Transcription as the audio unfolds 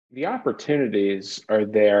The opportunities are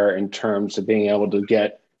there in terms of being able to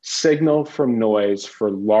get signal from noise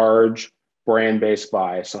for large brand-based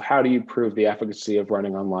buys. So how do you prove the efficacy of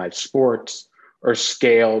running on live sports or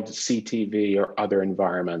scaled CTV or other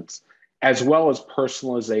environments, as well as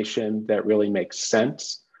personalization that really makes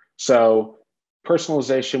sense? So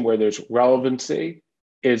personalization where there's relevancy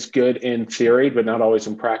is good in theory, but not always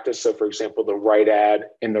in practice. So for example, the right ad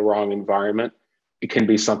in the wrong environment, it can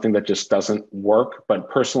be something that just doesn't work, but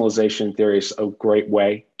personalization theory is a great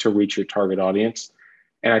way to reach your target audience.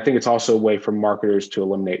 And I think it's also a way for marketers to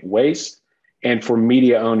eliminate waste and for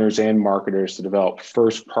media owners and marketers to develop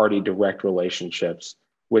first party direct relationships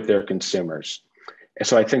with their consumers. And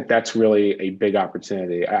so I think that's really a big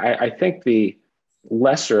opportunity. I think the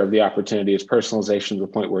lesser of the opportunity is personalization to the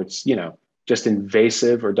point where it's, just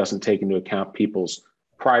invasive or doesn't take into account people's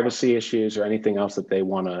privacy issues or anything else that they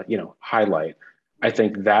want to, highlight. I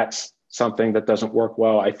think that's something that doesn't work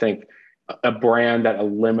well. I think a brand that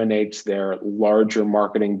eliminates their larger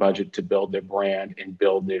marketing budget to build their brand and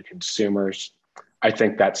build new consumers, I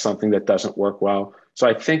think that's something that doesn't work well. So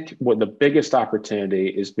I think what the biggest opportunity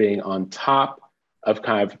is being on top of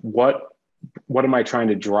kind of what am I trying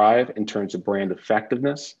to drive in terms of brand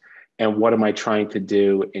effectiveness, and what am I trying to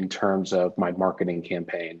do in terms of my marketing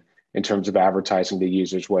campaign, in terms of advertising to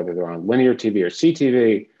users, whether they're on linear TV or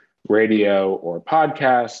CTV, radio or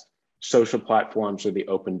podcast, social platforms, or the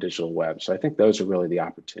open digital web. So I think those are really the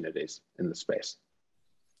opportunities in the space.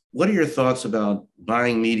 What are your thoughts about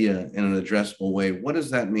buying media in an addressable way? What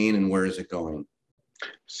does that mean and where is it going?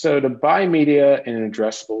 So to buy media in an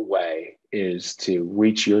addressable way is to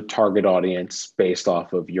reach your target audience based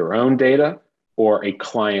off of your own data or a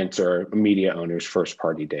client or a media owner's first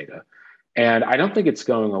party data. And I don't think it's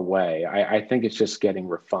going away. I think it's just getting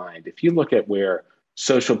refined. If you look at where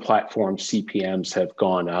social platform CPMs have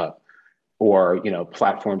gone up, or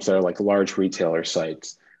platforms that are like large retailer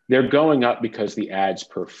sites, they're going up because the ads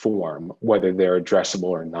perform, whether they're addressable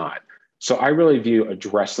or not. So I really view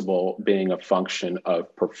addressable being a function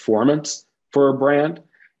of performance for a brand,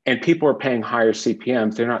 and people are paying higher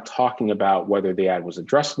CPMs. They're not talking about whether the ad was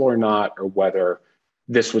addressable or not, or whether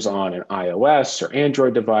this was on an iOS or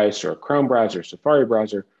Android device or a Chrome browser, Safari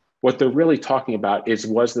browser. What they're really talking about is,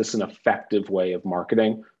 was this an effective way of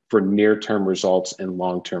marketing for near-term results and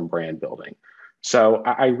long-term brand building? So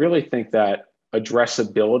I really think that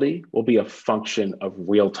addressability will be a function of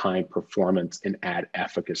real-time performance and ad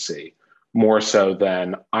efficacy, more so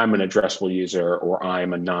than I'm an addressable user or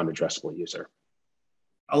I'm a non-addressable user.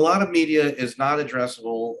 A lot of media is not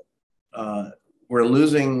addressable. We're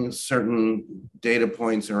losing certain data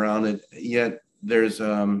points around it, yet there's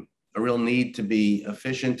a real need to be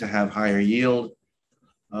efficient, to have higher yield.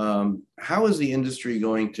 How is the industry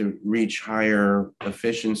going to reach higher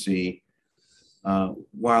efficiency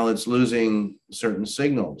while it's losing certain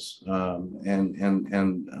signals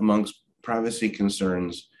and amongst privacy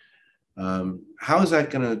concerns? How is that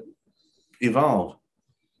going to evolve?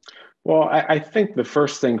 Well, I think the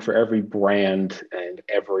first thing for every brand and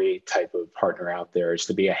every type of partner out there is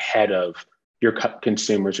to be ahead of your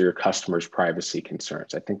consumers or your customers' privacy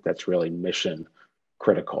concerns. I think that's really mission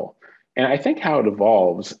critical. And I think how it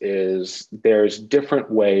evolves is there's different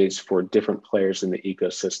ways for different players in the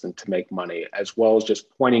ecosystem to make money, as well as just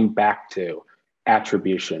pointing back to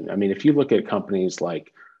attribution. I mean, if you look at companies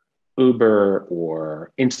like Uber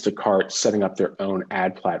or Instacart setting up their own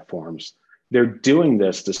ad platforms, they're doing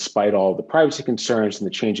this despite all the privacy concerns and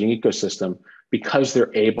the changing ecosystem because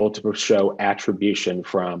they're able to show attribution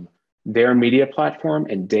from their media platform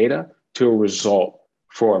and data to a result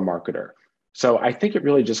for a marketer. So I think it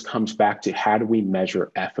really just comes back to, how do we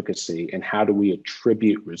measure efficacy and how do we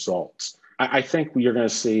attribute results? I think you're going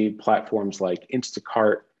to see platforms like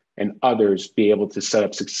Instacart and others be able to set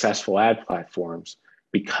up successful ad platforms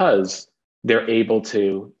because they're able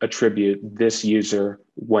to attribute, this user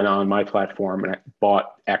went on my platform and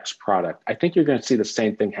bought X product. I think you're going to see the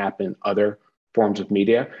same thing happen in other forms of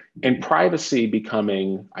media, and privacy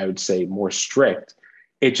becoming, I would say, more strict.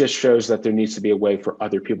 It just shows that there needs to be a way for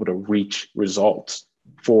other people to reach results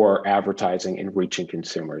for advertising and reaching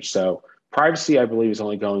consumers. So privacy, I believe, is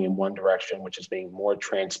only going in one direction, which is being more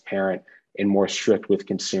transparent and more strict with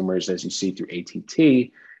consumers, as you see through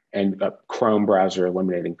ATT and Chrome browser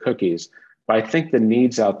eliminating cookies. But I think the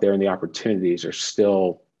needs out there and the opportunities are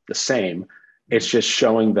still the same. It's just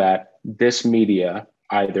showing that this media,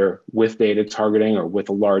 either with data targeting or with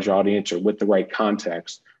a large audience or with the right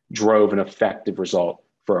context, drove an effective result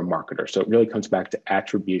for a marketer. So it really comes back to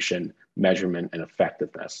attribution, measurement, and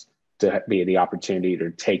effectiveness to be the opportunity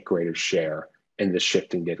to take greater share in the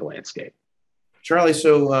shifting data landscape. Charlie,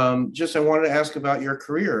 so just I wanted to ask about your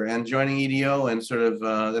career and joining EDO and sort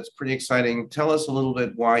of that's pretty exciting. Tell us a little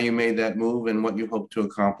bit why you made that move and what you hope to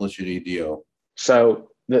accomplish at EDO. So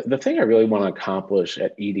the thing I really want to accomplish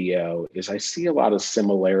at EDO is I see a lot of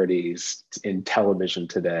similarities in television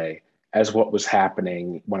today as what was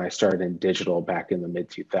happening when I started in digital back in the mid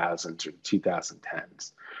 2000s or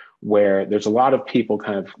 2010s, where there's a lot of people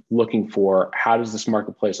kind of looking for how does this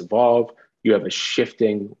marketplace evolve? You have a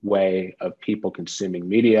shifting way of people consuming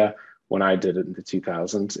media. When I did it in the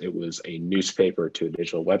 2000s, it was a newspaper to a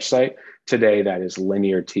digital website. Today, that is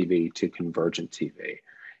linear TV to convergent TV.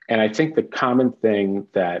 And I think the common thing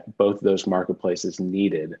that both of those marketplaces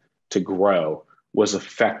needed to grow was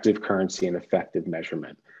effective currency and effective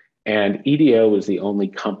measurement. And EDO was the only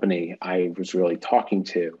company I was really talking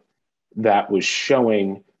to that was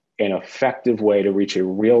showing an effective way to reach a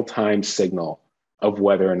real-time signal of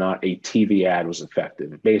whether or not a TV ad was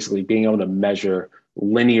effective. Basically, being able to measure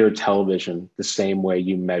linear television the same way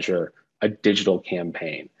you measure a digital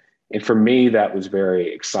campaign. And for me, that was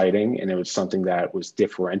very exciting. And it was something that was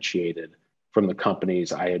differentiated from the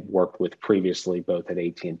companies I had worked with previously, both at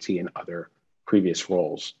AT&T and other previous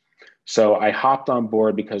roles. So I hopped on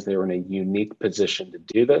board because they were in a unique position to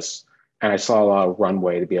do this. And I saw a lot of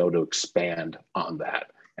runway to be able to expand on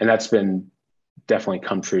that. And that's been definitely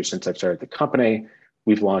come true since I've started the company.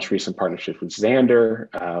 We've launched recent partnerships with Xandr.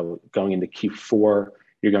 Going into Q4,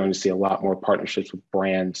 you're going to see a lot more partnerships with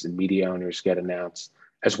brands and media owners get announced,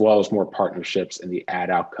 as well as more partnerships in the ad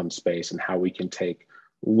outcome space and how we can take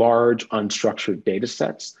large unstructured data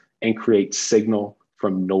sets and create signal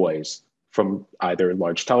from noise from either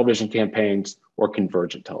large television campaigns or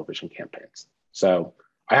convergent television campaigns. So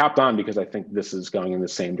I hopped on because I think this is going in the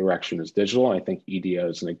same direction as digital. I think EDO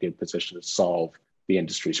is in a good position to solve the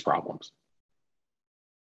industry's problems.